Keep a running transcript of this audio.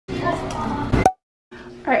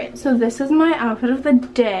Alright, so this is my outfit of the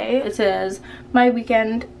day. It says, my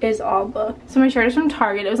weekend is all booked. So my shirt is from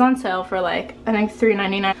Target. It was on sale for like, I think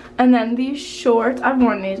 $3.99. And then these shorts, I've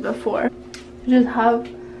worn these before. Just have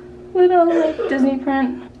little like Disney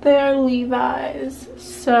print. They are Levi's.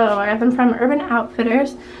 So I got them from Urban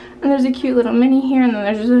Outfitters. And there's a cute little mini here, and then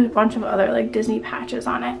there's just a bunch of other like Disney patches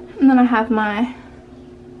on it. And then I have my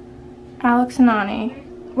Alex and Ani.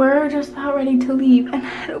 We're just about ready to leave and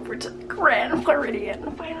head over to Grand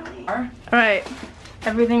Floridian finally. Alright,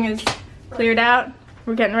 everything is cleared out.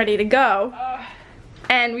 We're getting ready to go.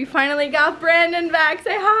 And we finally got Brandon back.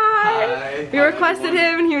 Say hi. Hi. We requested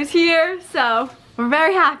him and he was here, so we're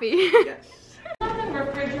very happy. Yes. Nothing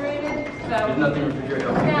refrigerated, so There's nothing refrigerated.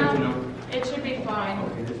 Okay, yeah, good to know. it should be fine.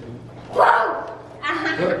 Whoa!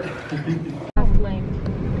 Left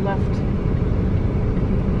lane, left.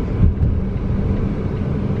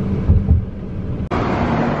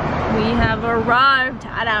 We have arrived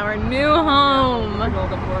at our new home.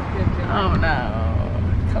 Oh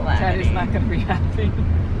no, calamity. Daddy's not gonna be happy.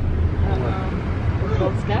 We're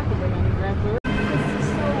both scaffolding on the Grand Floridian. This is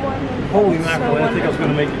so wonderful. Holy mackerel, I didn't think I was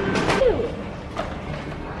gonna make it.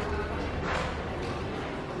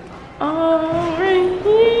 Oh, we're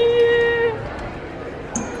here.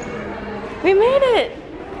 We made it.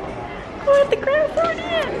 We're at the Grand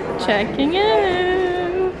Floridian. Checking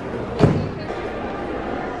in.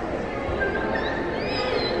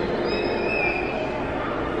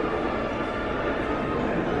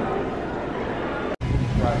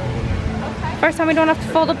 First time we don't have to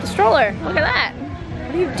fold up the stroller. Look at that.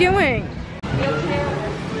 What are you doing?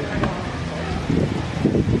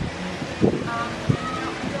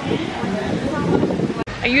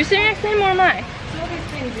 Are you sitting next to him or am I?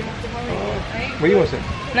 Where you want to sit?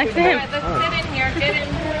 Next to him. Get in here, get in.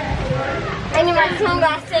 I need my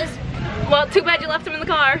sunglasses. Well, too bad you left him in the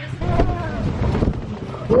car.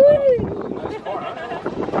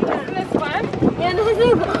 Isn't this fun? Yeah, this is.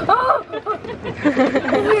 Oh!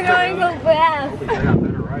 You're going so fast.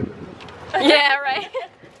 Yeah, right.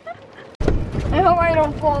 I hope I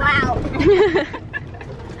don't fall out.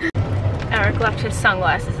 Eric left his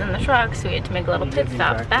sunglasses in the truck, so we had to make a little pit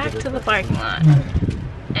stop back to the parking lot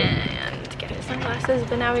and get his sunglasses.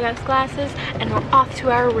 But now we got his glasses, and we're off to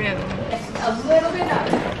our room. A little bit up.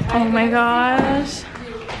 Oh my gosh.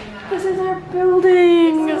 This is our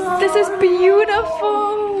building. This is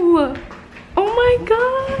beautiful. Oh my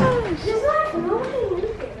gosh.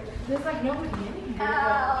 There's like nobody in here.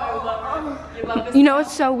 You know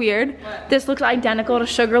what's so weird? This looks identical to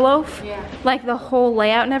Sugarloaf. Yeah. Like the whole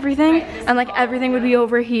layout and everything. And like everything would be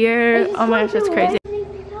over here. Oh my gosh, that's crazy.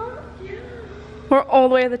 We're all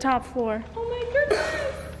the way to the top floor. Oh my goodness.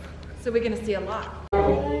 So we're gonna see a lot.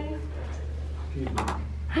 Eric,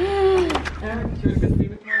 you wanna go see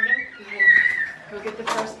with Morgan? Go get the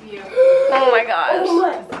first view. Oh my gosh.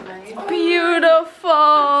 Beautiful.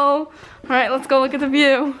 All right, let's go look at the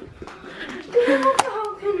view.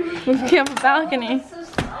 We have a balcony.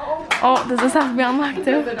 Oh, does this have to be unlocked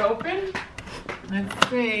too? Is it open? Let's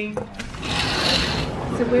see.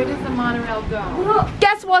 So where does the monorail go?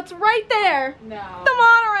 Guess what's right there? No. The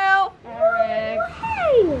monorail. Eric.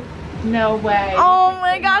 No way. Oh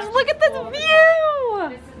my gosh, look at this view.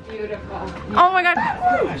 This is beautiful. Oh my gosh.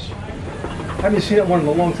 Gosh. I haven't seen that one in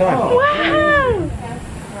a long time. Wow.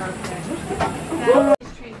 Perfect.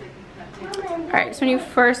 Alright, so when you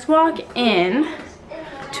first walk in,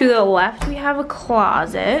 to the left we have a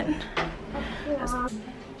closet.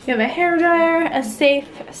 You have a hairdryer, a safe,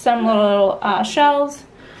 some little shelves,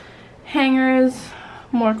 hangers,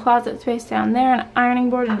 more closet space down there, an ironing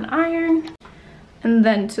board and an iron. And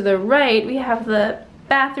then to the right we have the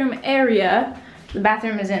bathroom area. The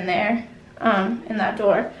bathroom is in there, in that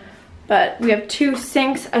door. But we have two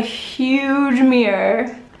sinks, a huge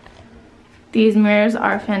mirror. These mirrors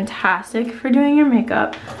are fantastic for doing your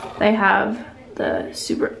makeup. They have the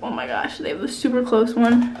super, oh my gosh, they have the super close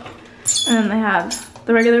one. And then they have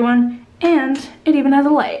the regular one. And it even has a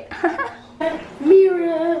light.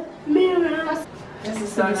 Mirror, mirror. This is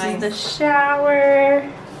So so this nice. is the shower.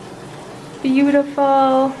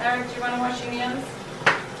 Beautiful. Eric, do you want to wash your hands?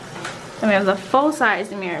 And we have the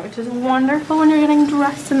full-size mirror, which is wonderful when you're getting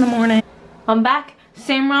dressed in the morning. I'm back.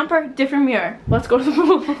 Same romper, different mirror. Let's go to the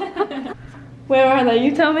pool. Where are they?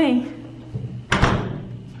 You tell me. Oh,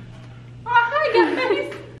 hi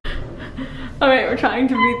guys. Alright, we're trying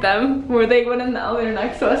to beat them. Where they went in the elevator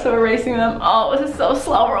next to us, so we're racing them. Oh, this is so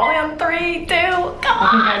slow. We're only on 3, 2, come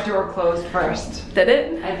I on. think our door closed first. Did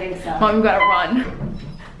it? I think so. Mom, we gotta run.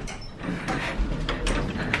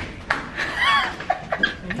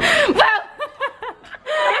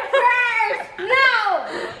 No!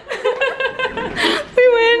 We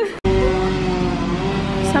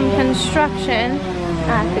construction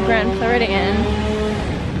at the Grand Floridian.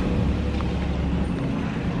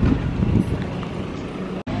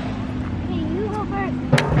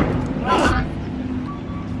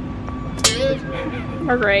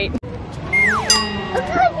 We're great. Nope,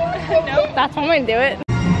 that's one way to do it.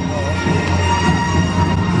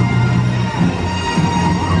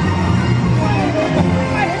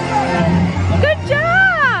 Good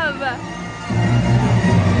job!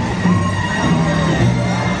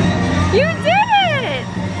 You did it!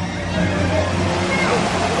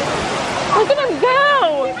 Look at him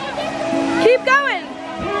go! Keep going!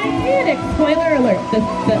 Erik, spoiler alert,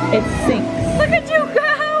 it sinks. Look at you go!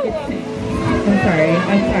 I'm sorry.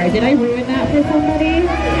 Did I ruin that for somebody?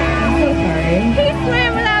 I'm so sorry. He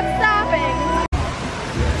swam without stopping.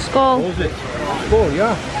 Skull. What was it? Oh,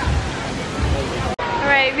 yeah.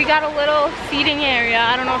 Alright, we got a little seating area.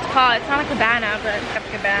 I don't know what to call it. It's not a cabana, but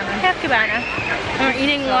half cabana. And we're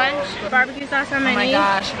eating lunch. Barbecue sauce on my knee. Oh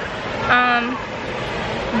my gosh.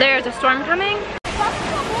 There's a storm coming.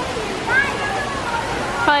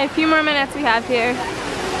 Probably a few more minutes we have here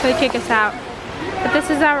to kick us out. But this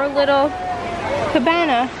is our little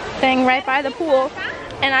cabana thing right by the pool.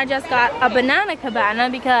 And I just got a banana cabana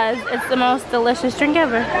because it's the most delicious drink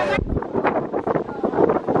ever.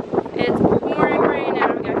 It's pouring rain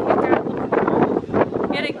now. We got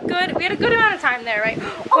kicked out of the pool. We had a good amount of time there, right?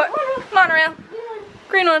 What? Monorail.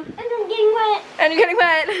 Green one. And I'm getting wet. And you're getting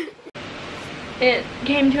wet. It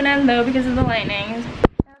came to an end though because of the lightning. Now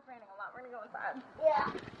it's raining a lot. We're gonna go inside.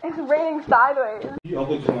 Yeah. It's raining sideways. I'll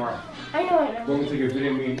go tomorrow. I know. Go take a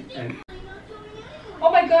video of me and...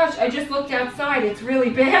 Oh my gosh, I just looked outside. It's really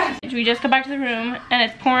bad. We just got back to the room and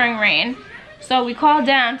it's pouring rain. So we called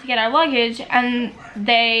down to get our luggage and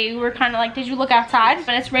they were kind of like, did you look outside?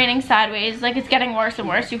 But it's raining sideways, like it's getting worse and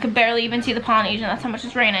worse. You could barely even see the Polynesian, that's how much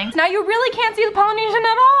it's raining. Now you really can't see the Polynesian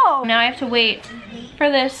at all. Now I have to wait for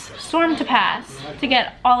this storm to pass to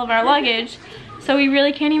get all of our luggage. So we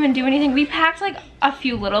really can't even do anything. We packed like a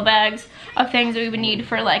few little bags of things that we would need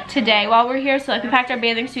for like today while we're here. So like we packed our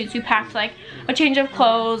bathing suits, we packed like a change of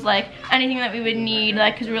clothes, like anything that we would need,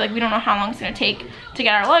 like because we were like, we don't know how long it's gonna take to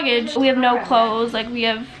get our luggage. We have no clothes, like we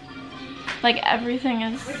have, like everything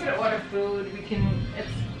is. We could order food, we can, it's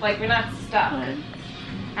like we're not stuck.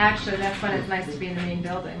 Actually, that's when it's nice to be in the main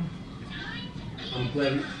building.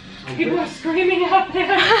 People are screaming out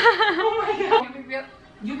there. Oh my god.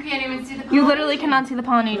 You can't even see the Polynesian. You literally cannot see the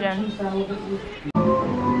Polynesian.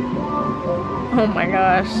 Oh my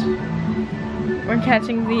gosh. We're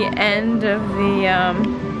catching the end of the,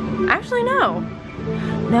 actually no.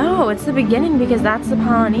 No, it's the beginning because that's the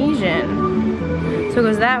Polynesian. So it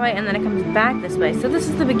goes that way and then it comes back this way. So this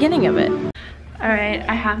is the beginning of it. All right,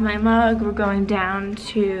 I have my mug. We're going down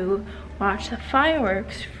to watch the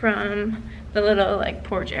fireworks from the little like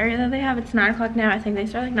porch area that they have. It's 9 o'clock now. I think they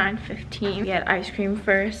start like 9:15. Get ice cream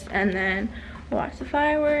first and then watch the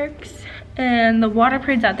fireworks. And the water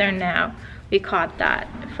parade's out there now. We caught that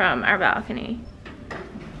from our balcony.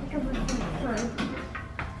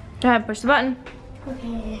 Go ahead, push the button.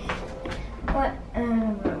 Okay. What?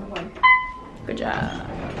 One. Good job.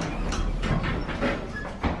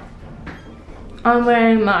 I'm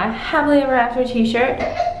wearing my Happily Ever After t-shirt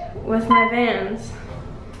with my Vans.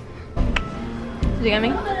 Is it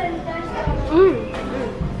yummy?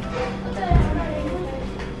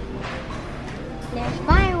 There's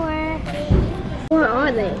fireworks. What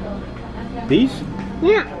are they? These?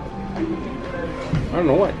 Yeah. I don't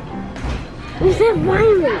know what. You said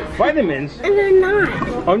vitamins. Vitamins? And they're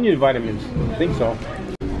not. Onion vitamins. I think so.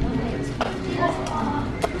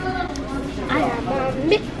 I have a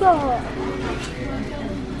Mickle.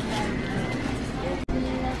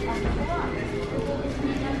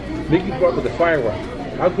 Mickey brought with the firework.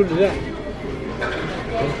 How good is that?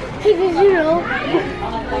 Hey, did you know?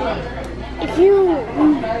 If you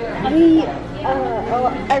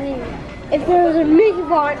if there was a Mickey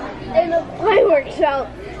bar in a fireworks show,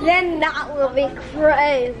 then that will be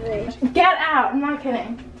crazy. Get out, I'm not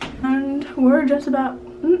kidding. And we're just about...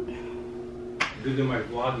 This is my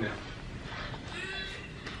vlog now.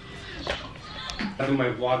 I'm doing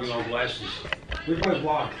my vlog in all glasses. Where's my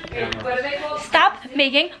vlog? What are they called? Stop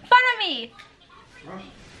making fun of me!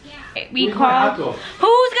 We Where's my hot called... dog?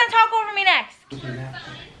 Who's gonna talk over me next?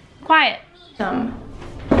 Quiet. Some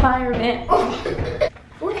firemen.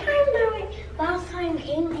 What time did we last time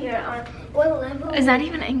came here on what level? Is that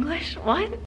even English? What?